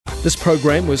This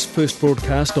program was first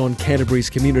broadcast on Canterbury's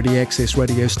community access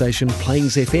radio station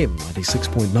Plains FM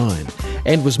 96.9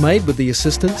 and was made with the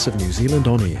assistance of New Zealand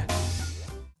On Air.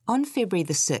 On February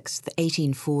the 6th,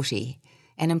 1840,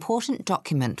 an important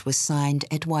document was signed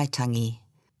at Waitangi.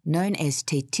 Known as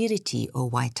Te Tiriti o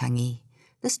Waitangi,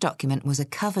 this document was a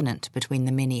covenant between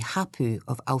the many hapu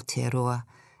of Aotearoa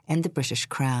and the British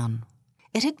Crown.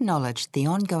 It acknowledged the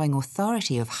ongoing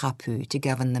authority of hapu to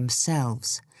govern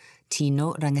themselves,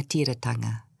 tino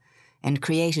rangatiratanga, and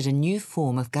created a new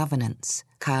form of governance,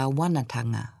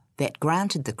 kāwanatanga, that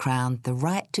granted the Crown the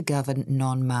right to govern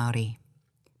non-Māori.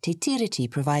 Te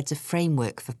Tiriti provides a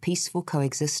framework for peaceful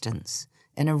coexistence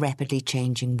in a rapidly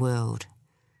changing world.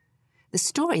 The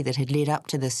story that had led up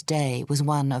to this day was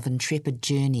one of intrepid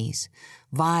journeys,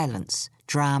 violence,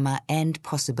 drama and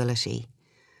possibility.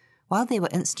 While there were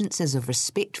instances of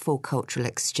respectful cultural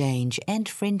exchange and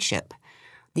friendship,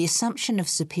 the assumption of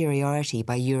superiority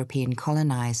by European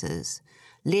colonisers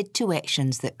led to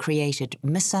actions that created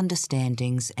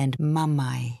misunderstandings and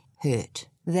mamae, hurt,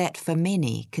 that for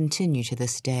many continue to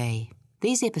this day.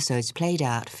 These episodes played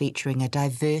out featuring a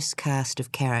diverse cast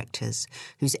of characters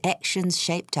whose actions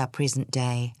shaped our present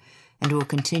day and will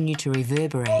continue to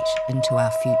reverberate into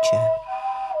our future.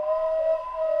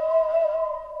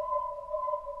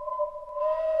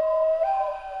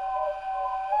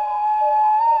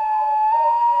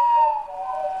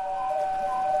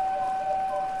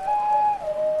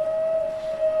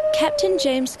 Captain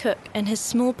James Cook and his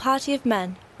small party of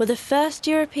men were the first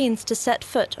Europeans to set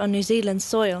foot on New Zealand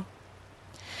soil.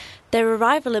 Their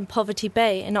arrival in Poverty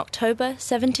Bay in October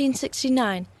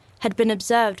 1769 had been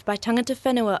observed by tangata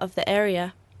whenua of the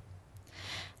area.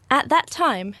 At that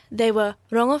time, they were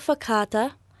Rongo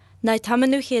Whakaata, Ngāi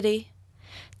Tamanuhiri,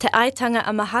 Te Aitanga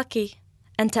a Mahaki,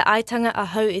 and Te Aitanga a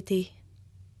Hauiti.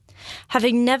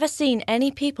 Having never seen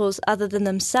any peoples other than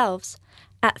themselves,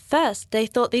 at first they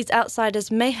thought these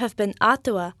outsiders may have been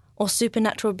atua, or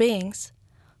supernatural beings,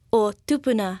 or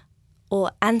tupuna, or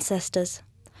ancestors,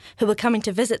 who were coming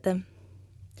to visit them.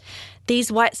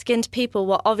 These white-skinned people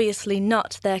were obviously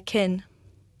not their kin.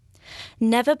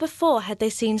 Never before had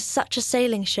they seen such a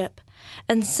sailing ship,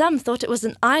 and some thought it was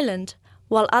an island,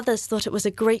 while others thought it was a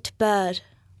great bird.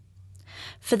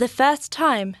 For the first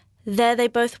time, there they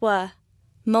both were,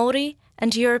 Māori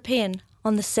and European,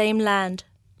 on the same land.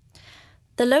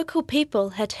 The local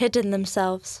people had hidden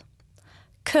themselves.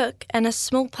 Cook and a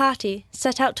small party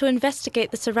set out to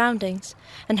investigate the surroundings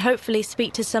and hopefully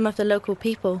speak to some of the local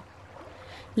people,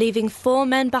 leaving 4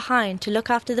 men behind to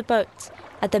look after the boats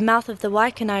at the mouth of the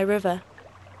Waikanae River.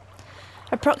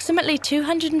 Approximately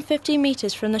 250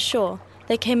 metres from the shore,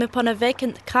 they came upon a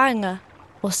vacant kāinga,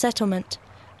 or settlement,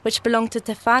 which belonged to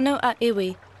Te Whānau a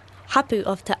Iwi, hapu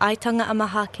of Te Aitanga a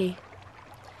Mahaki.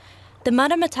 The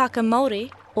Maramataka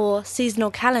Māori, or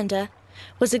seasonal calendar,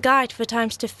 was a guide for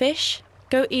times to fish,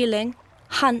 go eeling,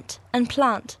 hunt and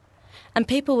plant, and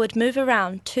people would move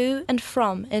around to and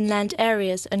from inland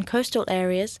areas and coastal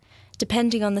areas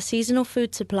depending on the seasonal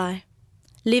food supply,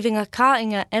 leaving a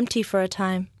kāinga empty for a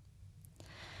time.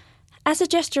 As a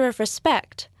gesture of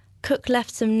respect, Cook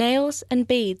left some nails and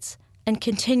beads and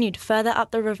continued further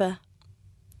up the river.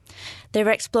 Their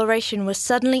exploration was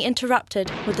suddenly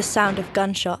interrupted with the sound of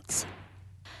gunshots.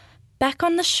 Back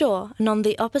on the shore and on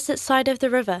the opposite side of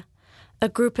the river, a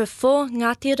group of 4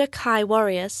 Ngāti Kai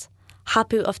warriors,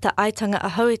 hapu of Te Aitanga a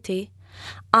Hauiti,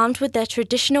 armed with their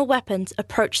traditional weapons,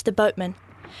 approached the boatmen,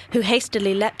 who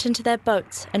hastily leapt into their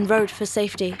boats and rowed for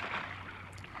safety.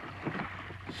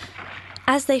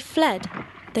 As they fled,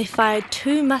 they fired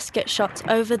 2 musket shots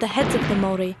over the heads of the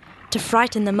Māori to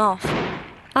frighten them off.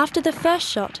 After the first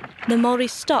shot, the Māori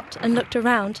stopped and looked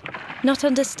around, not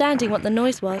understanding what the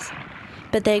noise was,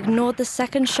 but they ignored the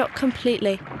second shot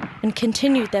completely and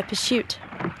continued their pursuit.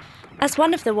 As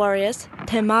one of the warriors,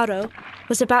 Te Maro,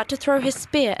 was about to throw his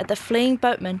spear at the fleeing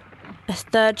boatman, a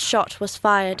 3rd shot was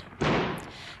fired.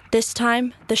 This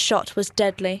time, the shot was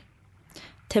deadly.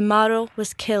 Te Maro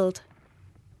was killed.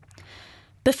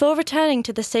 Before returning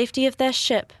to the safety of their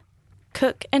ship,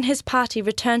 Cook and his party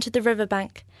returned to the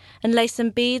riverbank and lay some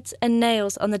beads and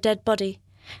nails on the dead body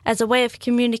as a way of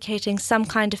communicating some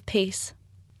kind of peace.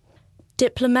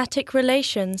 Diplomatic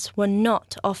relations were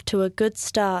not off to a good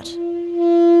start.